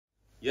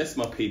Yes,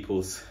 my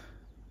peoples,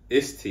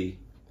 it's T,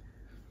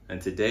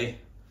 and today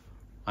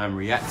I'm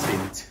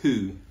reacting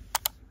to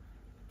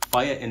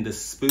Fire in the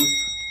Spoof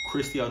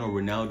Cristiano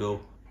Ronaldo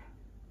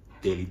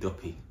Daily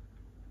Duppy.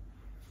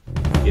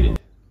 Get it?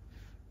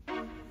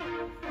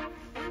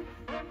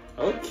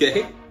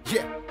 Okay.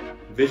 Yeah.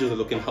 Visuals are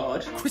looking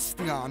hard.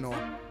 Cristiano.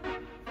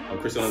 Oh,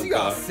 Cristiano's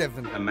got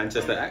CR7. a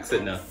Manchester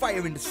accent now.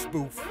 Fire in the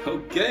spoof.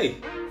 Okay.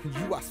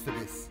 You asked for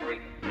this.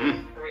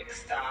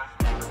 Star.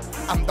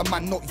 I'm the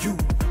man, not you.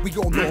 We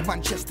all know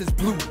Manchester's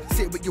blue.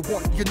 Say what you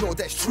want, you know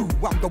that's true.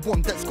 I'm the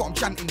one that's got 'em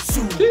chanting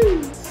soon.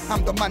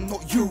 I'm the man,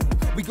 not you.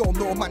 We all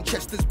know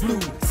Manchester's blue.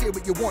 Say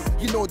what you want,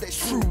 you know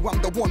that's true. I'm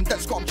the one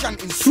that's got 'em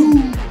chanting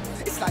soon.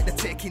 It's like they're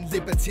taking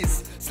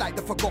liberties. It's like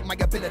they forgot my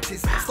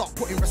abilities. Start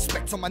putting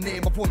respect on my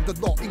name. I've won the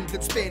lot,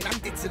 England, Spain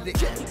and Italy.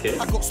 Okay.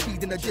 I got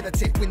speed and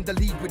agility. Win the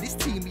league with this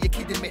team, are you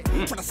kidding me?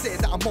 Trying to say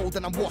that I'm old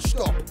and I'm washed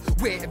up.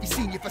 Where have you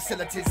seen your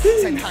facilities?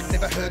 Ten Hag,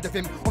 never heard of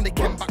him. Only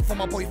came back from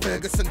my boy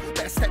Ferguson.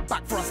 Better step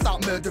back before I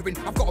start murdering.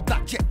 I've got a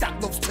black jet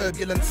that loves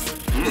turbulence.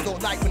 They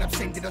don't like when I'm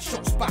sending the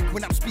shots back.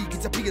 When I'm speaking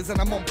to peers and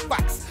I'm on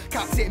facts.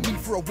 Can't take me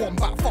for a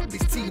one-back. Fuck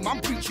this team,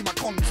 I'm preaching my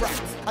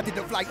contract. I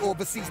didn't fly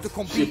overseas to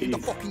compete in the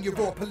fucking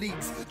Europa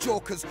Leagues.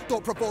 Jokers,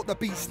 don't provoke the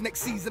beast.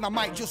 Next season I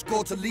might just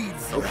go to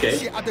Leeds. Okay.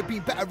 Shit, I'd have been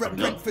better at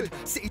Brentford.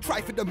 City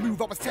tried for the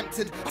move, I was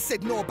tempted. I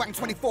said no, bang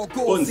 24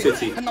 goals in.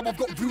 City. And now I've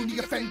got Rooney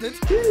offended.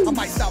 I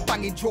might start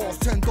banging jaws,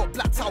 turned up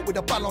blacked out with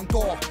a Ballon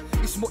d'Or.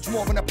 It's much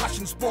more than a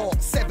passion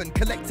sport. 7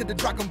 collected the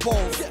Dragon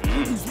Balls.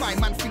 Who's my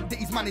man think that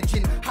he's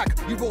managing? Hag,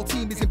 your whole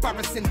team is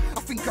embarrassing.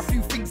 I think a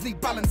few things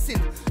need balancing.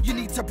 You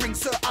need to bring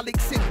Sir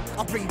Alex in.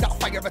 I bring that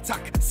fire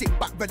attack. Sit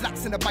back,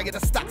 relax and admire the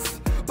stats.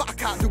 But I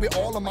can't do it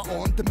all on my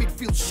own. The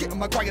midfield shit and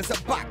Maguire's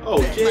at back. Oh,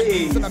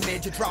 jeez. On a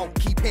major drought.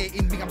 Keep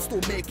hating me, I'm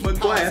still making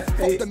Maguire, pounds.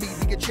 hey. Fuck the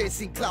media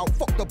chasing clout.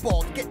 Fuck the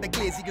board, get the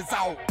Glazers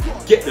out.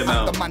 Get them I'm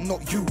out. the man,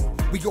 not you.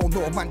 We all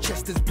know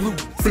Manchester's blue.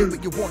 Say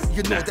what you want,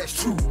 you know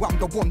that's true. I'm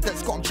the one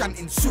that's got 'em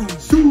chanting soon.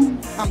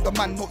 I'm the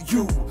man, not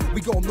you.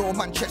 We all know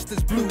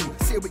Manchester's blue.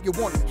 Say what you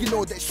want, you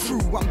know that's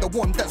true. I'm the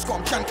one that's got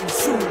 'em chanting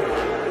soon.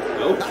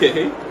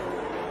 Okay.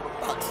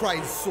 That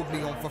tried sub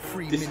me on for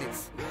 3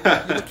 minutes.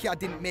 You're lucky I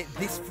didn't make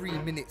this 3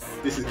 minutes.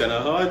 This is kinda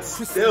hard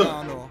still.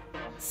 Cristiano,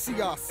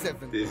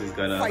 CR7. This is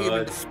kinda Fire in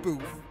hard. the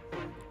spoof.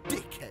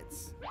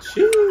 Dickheads.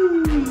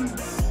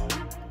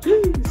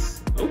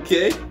 Jeez.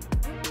 Okay.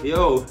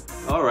 Yo,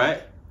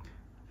 alright.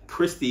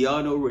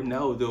 Cristiano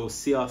Ronaldo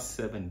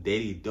CR7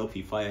 Daily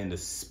Duppy Fire in the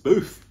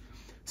Spoof.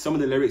 Some of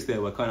the lyrics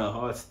there were kind of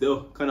hard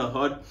still. Kind of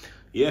hard.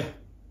 Yeah,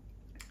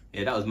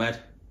 that was mad.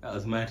 That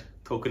was mad.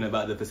 Talking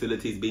about the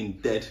facilities being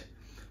dead.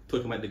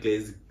 Talking about the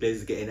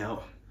Glazers getting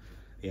out.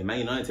 Yeah, Man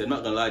United, I'm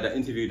not going to lie, that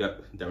interview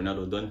that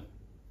Ronaldo done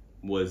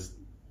was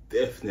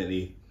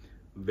definitely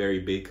very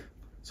big.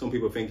 Some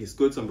people think it's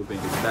good, some people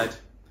think it's bad.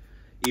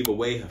 Either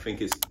way, I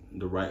think it's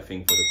the right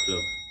thing for the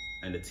club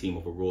and the team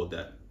overall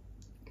that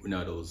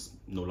Ronaldo's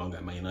no longer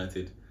at Man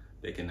United.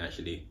 They can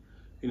actually,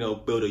 you know,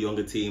 build a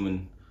younger team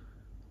and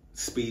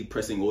speed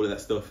pressing, all of that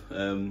stuff.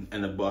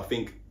 But I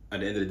think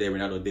at the end of the day,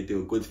 Ronaldo did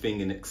do a good thing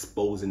in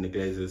exposing the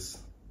Glazers.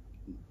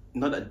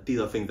 Not that these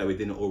are things that we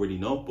didn't already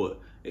know, but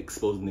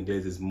exposing the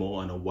Glazers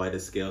more on a wider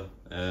scale.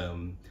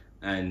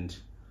 And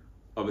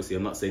obviously,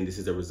 I'm not saying this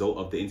is a result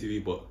of the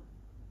interview, but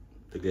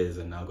the Glazers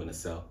are now going to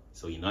sell.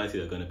 So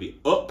United are going to be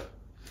up.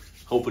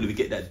 Hopefully we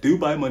get that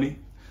Dubai money.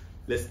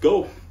 Let's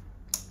go.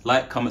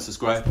 Like, comment,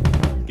 subscribe.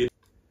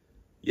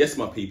 Yes,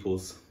 my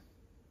peoples,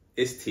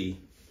 it's T.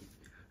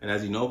 And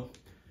as you know,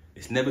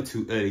 it's never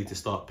too early to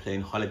start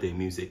playing holiday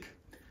music.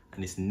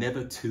 And it's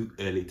never too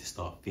early to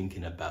start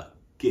thinking about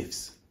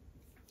gifts.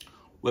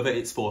 Whether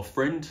it's for a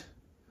friend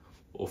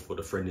or for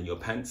the friend in your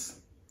pants,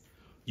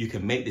 you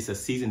can make this a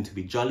season to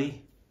be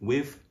jolly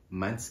with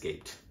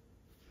Manscaped.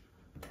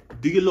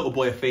 Do your little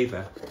boy a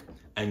favor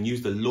and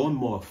use the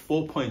Lawnmower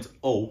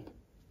 4.0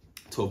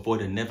 to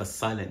avoid a never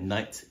silent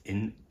night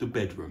in the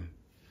bedroom.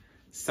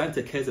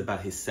 Santa cares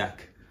about his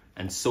sack,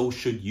 and so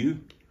should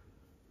you.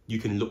 You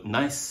can look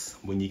nice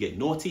when you get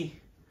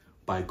naughty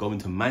by going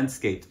to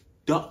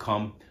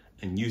manscaped.com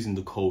and using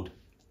the code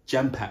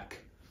JamPak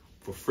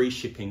for free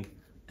shipping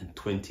and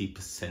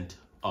 20%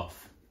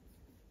 off.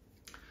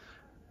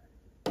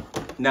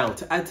 Now,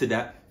 to add to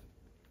that,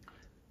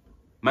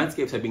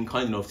 Manscaped have been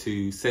kind enough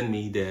to send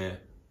me their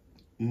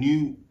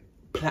new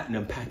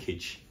platinum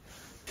package,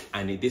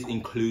 and this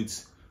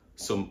includes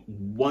some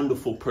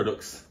wonderful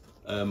products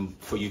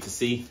for you to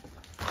see.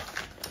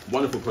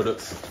 Wonderful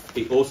products.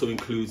 It also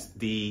includes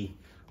the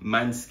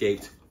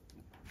Manscaped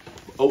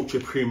Ultra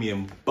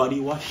Premium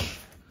Body Wash,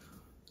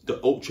 the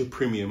Ultra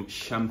Premium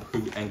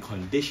Shampoo and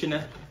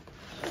Conditioner,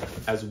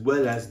 as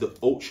well as the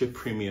Ultra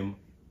Premium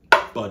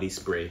Body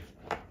Spray,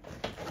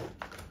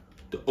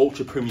 the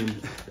Ultra Premium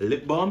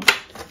Lip Balm,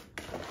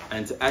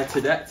 and to add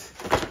to that,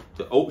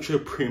 the Ultra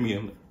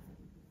Premium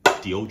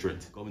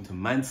Deodorant. Going to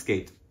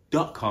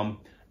manscaped.com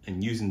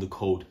and using the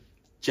code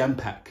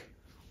JamPak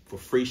for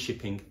free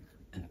shipping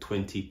and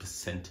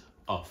 20%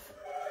 off.